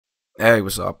Hey,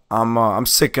 what's up? I'm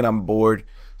sick and I'm bored,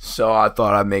 so I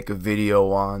thought I'd make a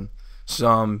video on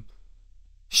some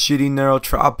shitty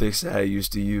neurotropics that I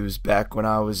used to use back when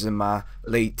I was in my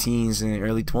late teens and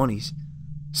early 20s.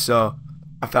 So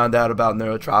I found out about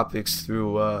neurotropics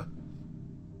through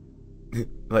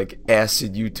like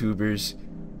acid YouTubers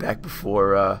back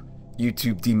before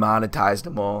YouTube demonetized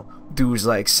them all. Dudes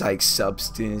like Psych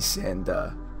Substance and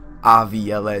Avi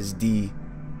LSD,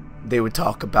 they would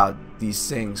talk about these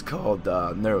things called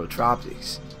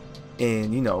neurotropics.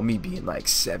 And you know, me being like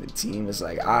 17 was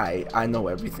like, I know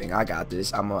everything, I got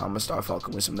this. I'm gonna start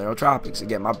fucking with some neurotropics to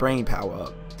get my brain power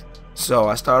up. So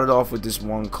I started off with this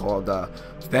one called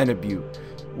Phenibut,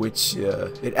 which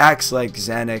it acts like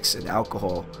Xanax and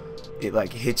alcohol. It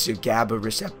like hits your GABA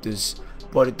receptors,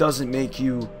 but it doesn't make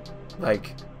you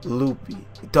like loopy.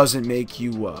 It doesn't make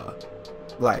you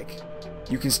like,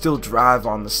 you can still drive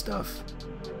on the stuff,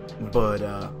 but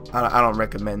I don't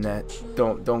recommend that.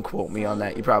 Don't quote me on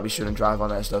that. You probably shouldn't drive on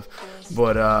that stuff.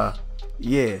 But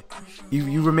yeah,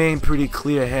 you remain pretty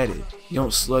clear-headed. You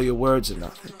don't slur your words or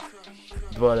nothing.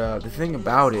 But the thing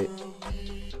about it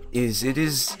is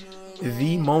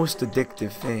the most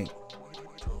addictive thing,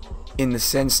 in the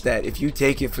sense that if you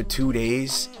take it for 2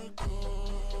 days,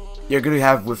 you're gonna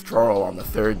have withdrawal on the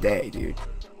 3rd day, dude.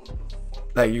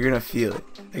 Like, you're gonna feel it.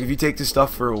 Like, if you take this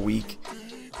stuff for a week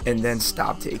and then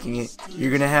stop taking it,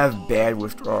 you're gonna have bad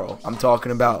withdrawal. I'm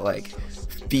talking about like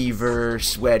fever,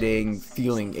 sweating,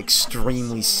 feeling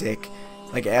extremely sick,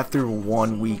 like after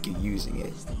 1 week of using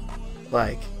it.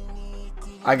 Like,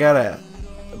 I got a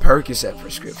Percocet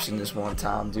prescription this one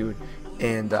time, dude,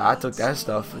 and I took that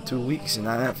stuff for 2 weeks and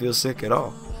I didn't feel sick at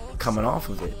all coming off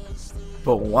of it.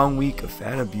 But 1 week of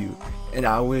Phenibut and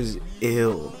I was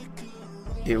ill.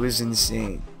 It was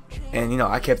insane. And you know,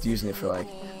 I kept using it for like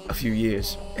a few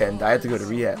years and I had to go to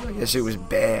rehab. Like, that shit was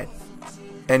bad.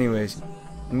 Anyways,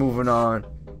 moving on.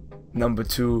 Number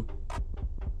 2,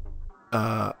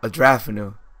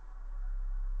 Adrafinil.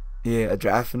 Yeah,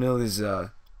 Adrafinil is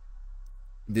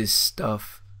this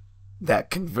stuff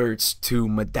that converts to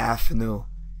modafinil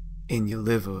in your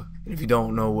liver. And if you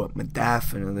don't know what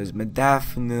modafinil is,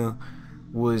 modafinil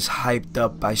was hyped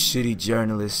up by shitty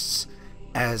journalists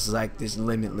as like this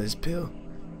limitless pill.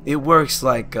 It works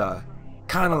like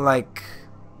kind of like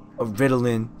a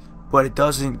Ritalin, but it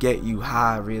doesn't get you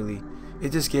high really.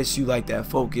 It just gets you like that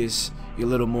focus. You're a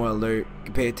little more alert, you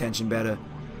can pay attention better.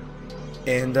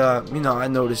 And you know, I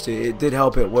noticed it did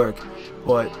help at work.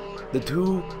 But the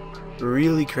 2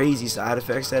 really crazy side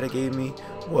effects that it gave me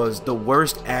was the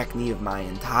worst acne of my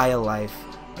entire life.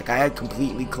 Like, I had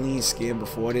completely clean skin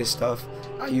before this stuff.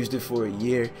 I used it for a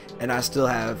year and I still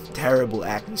have terrible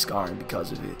acne scarring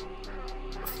because of it.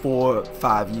 4 or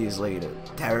 5 years later,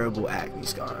 terrible acne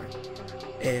scarring.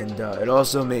 And it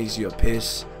also makes your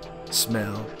piss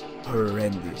smell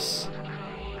horrendous.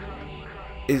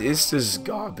 It's just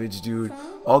garbage, dude.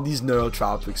 All these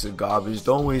neurotropics are garbage.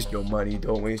 Don't waste your money,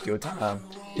 don't waste your time.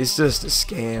 It's just a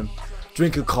scam.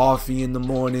 Drink a coffee in the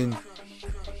morning,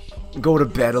 go to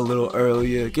bed a little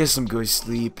earlier, get some good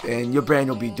sleep, and your brain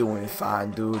will be doing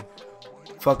fine, dude.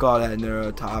 Fuck all that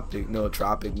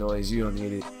neurotropic noise. You don't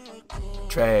need it.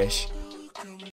 Trash.